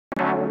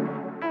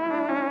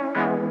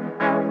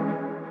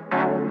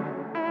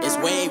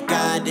wave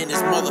god in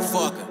this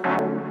motherfucker.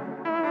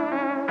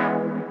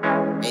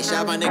 Hey, shout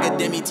out my nigga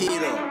miti.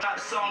 Got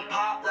the song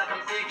pop like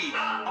I'm Iggy.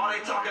 All they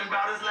talking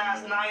about is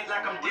last night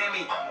like I'm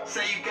Demi.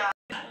 Say you got.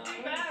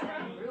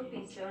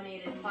 Rupees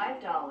donated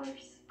 $5.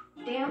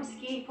 Damn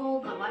ski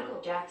pulled the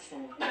Michael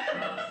Jackson.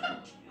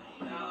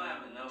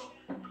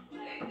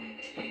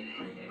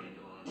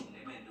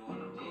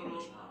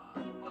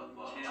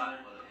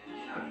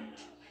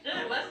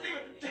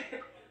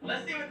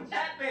 Let's see what the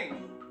chat thinks.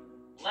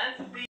 Let's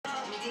see.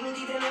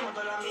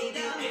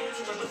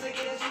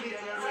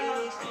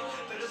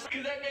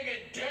 Cause that nigga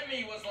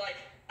Demi was like,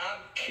 I'm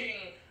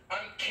king.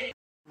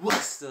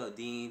 What's up,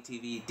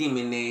 DEMEGODTV,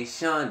 Demon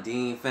Nation,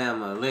 Dean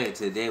family?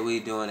 Today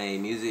we're doing a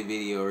music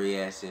video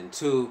reaction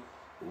to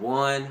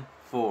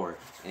OneFour.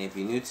 And if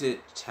you're new to the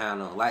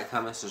channel, like,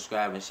 comment,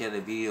 subscribe, and share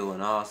the video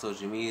on all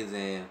social medias,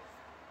 and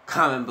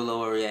comment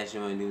below a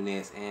reaction when we do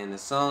next. And the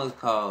song is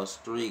called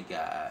Street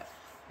Guide.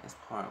 That's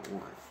part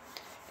 1.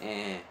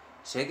 And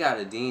check out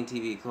the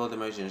DEMEGODTV clothing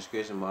merch in the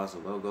description box. So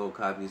go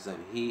copy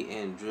some heat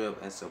and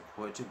drip and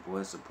support your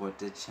boy, support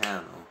the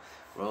channel.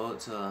 Roll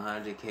to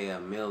 100K, a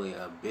million,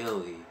 a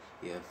billion.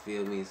 You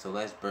feel me? So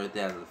let's birth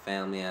that as a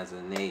family, as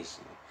a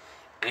nation.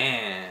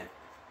 And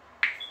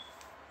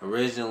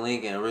original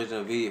link and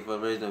original video for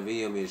original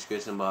video in the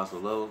description box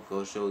below.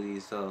 Go show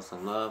these fellas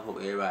some love.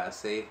 Hope everybody's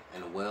safe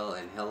and well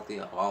and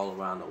healthy all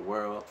around the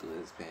world through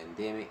this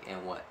pandemic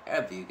and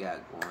whatever you got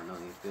going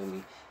on. You feel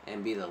me?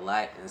 And be the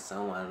light in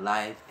someone's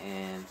life.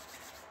 And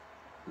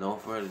no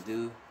further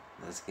ado,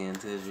 let's get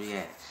into this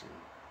reaction.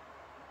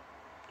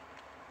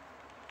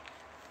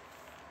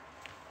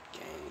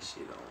 Gang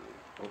shit on me.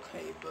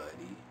 Okay,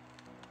 buddy.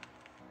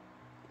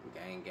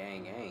 Gang,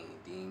 gang, gang.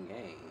 Dean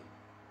gang.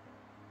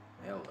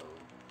 Hello.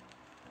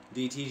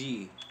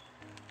 DTG.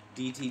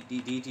 DTG.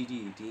 Dean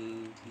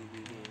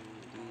TV gang.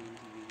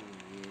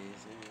 Yes,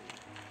 sir.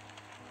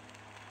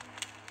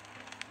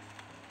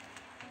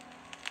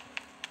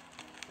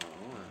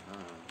 Oh,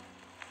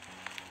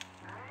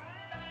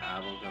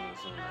 album coming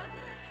soon, I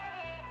bet.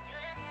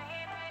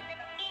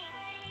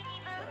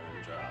 Album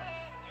drop.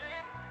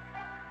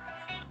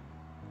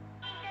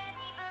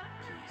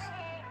 Pizza.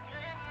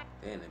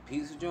 And a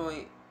pizza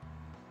joint?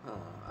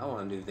 I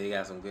wonder if they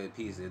got some good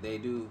pizza. If they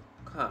do,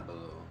 comment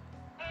below.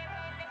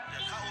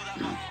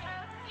 You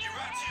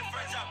rap to your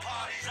friends at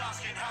parties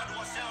asking how do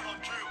I sound on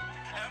drill.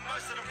 And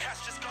most of them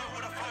cats just go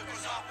with a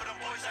focus, half of them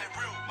boys ain't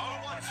real.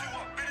 012,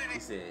 I've been in. He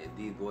said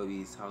these boys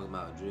be talking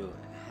about drill,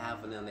 and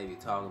half of them they be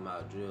talking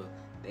about drill,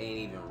 they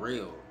ain't even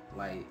real.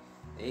 Like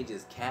they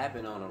just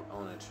capping on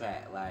a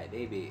track. Like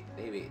they be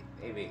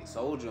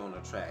soldier on the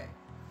track.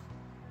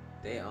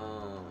 They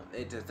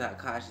just got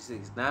Kashi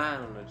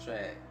 69 on the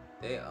track.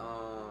 They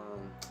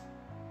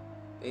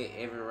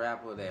every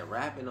rapper that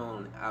rapping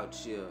on out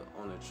here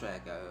on the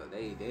track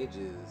they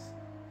just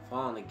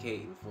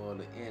fornicating for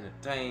the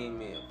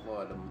entertainment,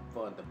 for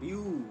the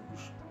views.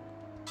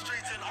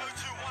 Streets in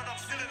 021, I'm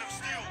still in them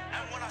still.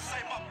 And when I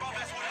say my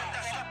brothers will have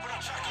that slap on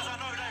the track, cause I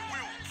know they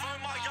will. Throw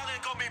my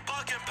youngin' got me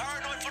bugging,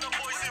 paranoid for the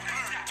boys in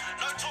blue.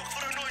 No talk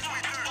for the noise we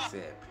do.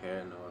 Said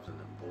paranoid for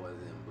the boys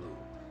in blue.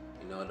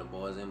 You know what the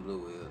boys in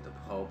blue is? The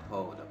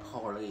the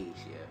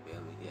police, yeah,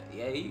 feel me?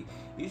 Yeah,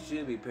 you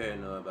should be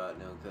paranoid about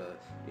them, cause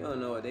you don't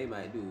know what they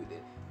might do.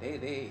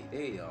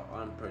 They are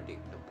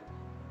unpredictable.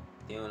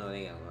 You don't know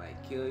they gonna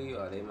like kill you,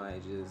 or they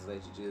might just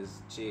let you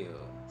just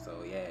chill.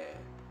 So yeah.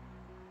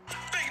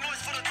 Big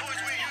noise for the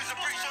toys we use a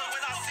breach on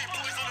when I see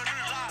boys on the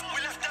new line.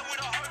 We left them with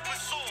a open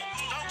sore.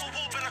 No more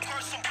war, better grow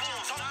some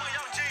balls. Tell my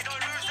young G,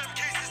 don't lose them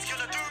cases,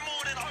 gonna do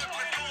more than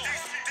open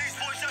doors. These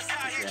boys just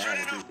out here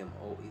treating them.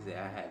 He said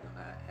I had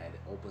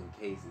to open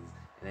cases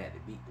and I had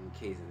to beat them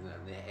cases,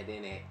 and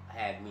then they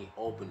had me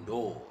open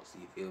doors.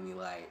 You feel me?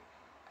 Like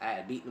I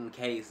had to beat them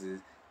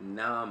cases.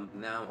 Now I'm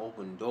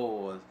open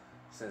doors.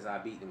 Since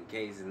I beat them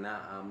cases, now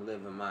I'm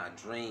living my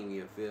dream.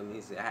 You feel me?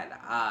 He said I had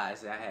the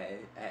eyes. I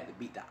had to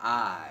beat the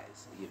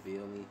eyes. You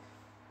feel me?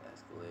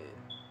 That's good.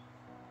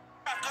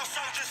 Got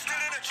soldiers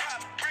still in the trap,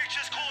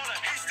 preacher's corner.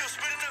 He's still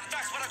spitting them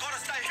facts, but I gotta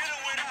stay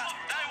hidden with that.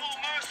 They want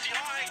mercy,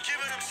 I ain't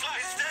giving them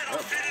slack. Instead, I'm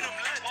feeding them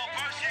lead. While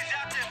mercy's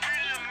out there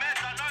feeding them meds,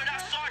 I know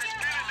that side is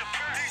feeling the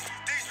press.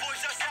 These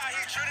boys just out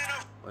here treating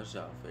them. What's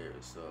your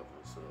favorite song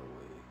from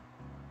Subway?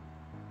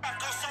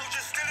 Got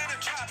soldiers still in the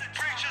trap,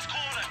 preacher's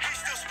corner. He's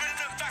still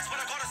spitting them facts, but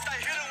I gotta stay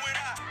hidden with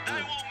that.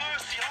 They want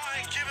mercy,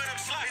 I ain't giving them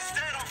slack.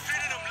 Instead, I'm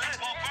feeding them lead.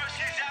 While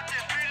mercy's out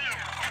there feeding them.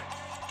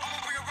 I'ma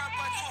bring a rap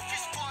back to a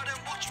fist part and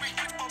watch me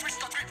flip my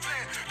wrist like Ric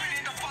Flair. Been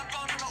in the front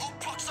line on the up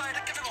block side,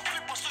 I can never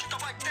flip my switch the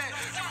right there.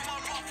 Living my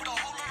life with a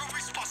whole lot of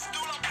respect,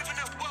 still I'm living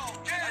it well.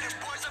 And them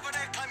boys over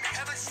there claim me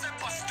heaven sent,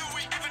 but still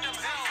we giving them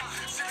hell.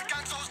 See the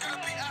gangs always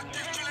gonna be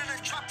active, drilling and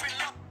trapping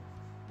love.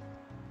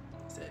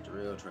 It's that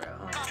drill trap,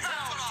 huh?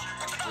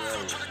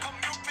 Trying to come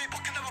milk me, but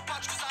can never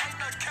budge cause I ain't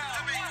no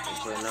cow. They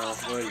putting on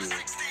for you. 60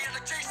 and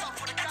the chase up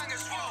for the gang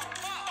as well.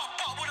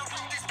 But when I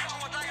run this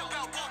power, they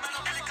about war, man,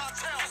 I really can't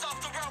tell. Cause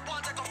after round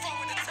one, they gon' throw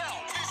in the tail.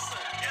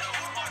 Listen, yeah, the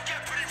hood might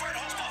get pretty red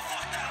hot, but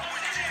fuck that, I'm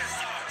with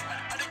DSO.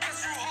 And it gets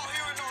real hot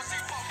here in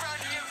Aussie, but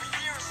round here every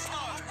year it's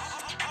snow.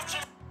 I'm trying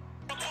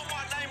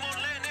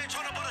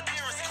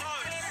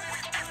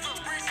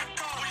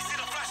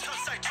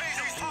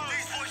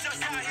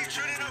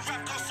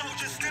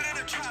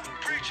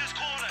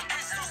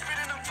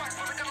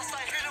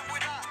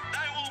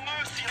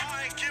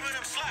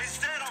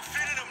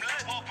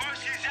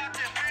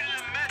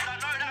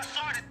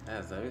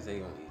they say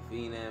he gonna be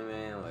feeding that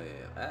man.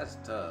 Like, that's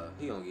tough.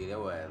 He gonna get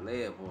that way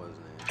lead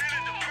poisoning.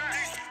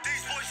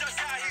 These boys just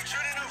out here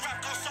drilling a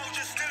rap, got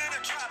soldiers still in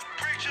the trap.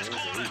 Preachers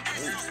calling,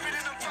 still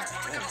spinning them facts,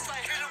 but I gotta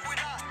stay hidden with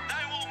that.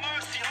 They want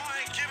mercy,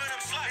 I ain't giving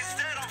them slack.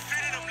 Instead, I'm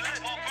feeding them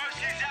lead. While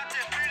mercy's out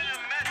there feeding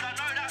them meds, I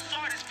know that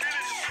side is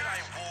feeling this shit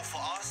ain't war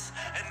for us,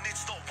 and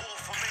it's not war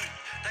for me.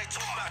 They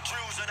talk about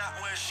drills and that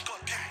when she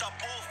got picked up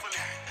awfully.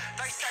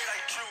 They say they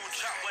drill and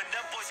trap when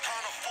them boys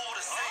can't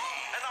afford to see.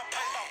 And I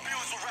pay my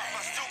bills to rap,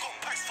 I still got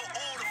packs for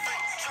all the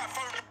things. Trap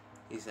for.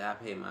 He said, I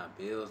pay my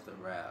bills to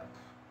rap.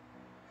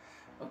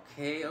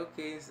 Okay.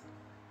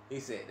 He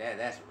said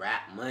that's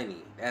rap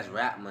money. That's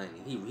rap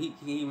money.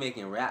 He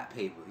making rap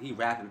paper. He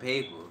rapping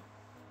paper.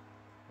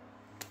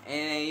 And it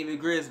ain't even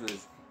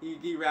Christmas.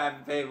 He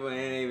rapping paper and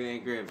it ain't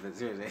even Christmas.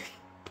 Seriously.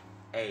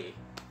 Hey.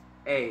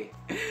 They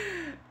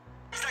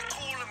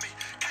calling me,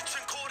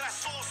 kitchen call that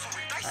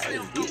sorcery. They say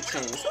I'm beat done with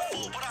change. a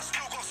 4-4, but I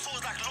still got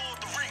swords like Lord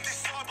of the Rings.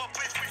 This cyber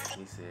beef we fought.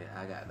 He said,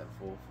 I got the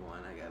 4-4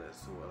 and I got a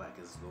sword like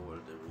it's Lord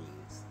of the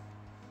Rings.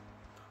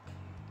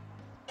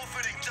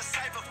 Just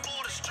save it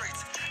for the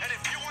streets. And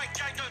if you ain't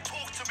gay, don't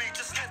talk to me.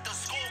 Just let the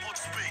scoreboard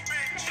speak.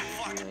 Bitch,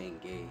 fuck. If you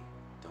ain't gay,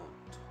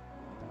 don't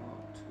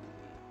talk to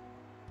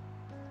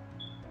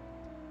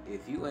me.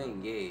 If you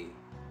ain't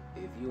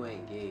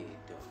gay,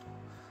 don't.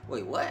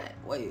 Wait, what?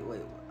 Wait,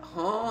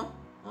 huh?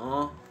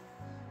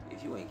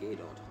 If you ain't gay,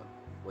 don't talk.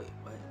 Wait,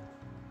 what?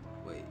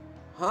 Wait,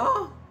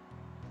 huh?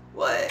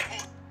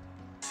 What?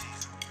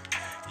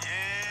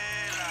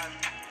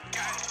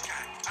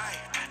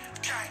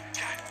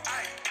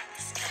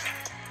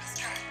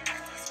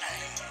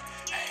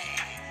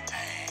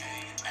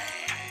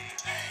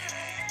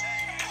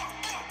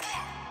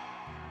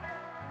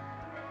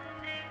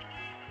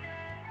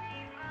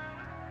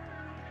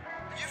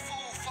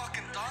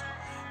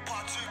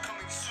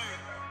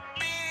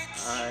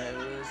 Alright,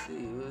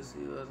 we'll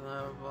see what's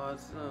on part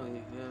 2.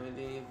 You feel me,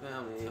 Dean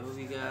family? I hope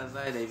you guys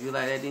like that. If you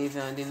like that Dean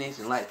Family D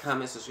Nation, like,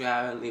 comment,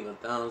 subscribe, and leave a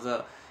thumbs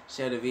up.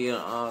 Share the video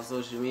on all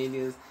social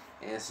medias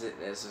and hit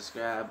that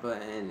subscribe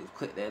button and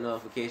click that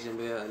notification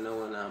bell and know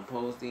when I'm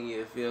posting.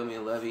 You feel me?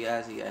 Love you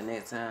guys. See you guys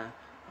next time.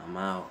 I'm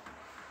out.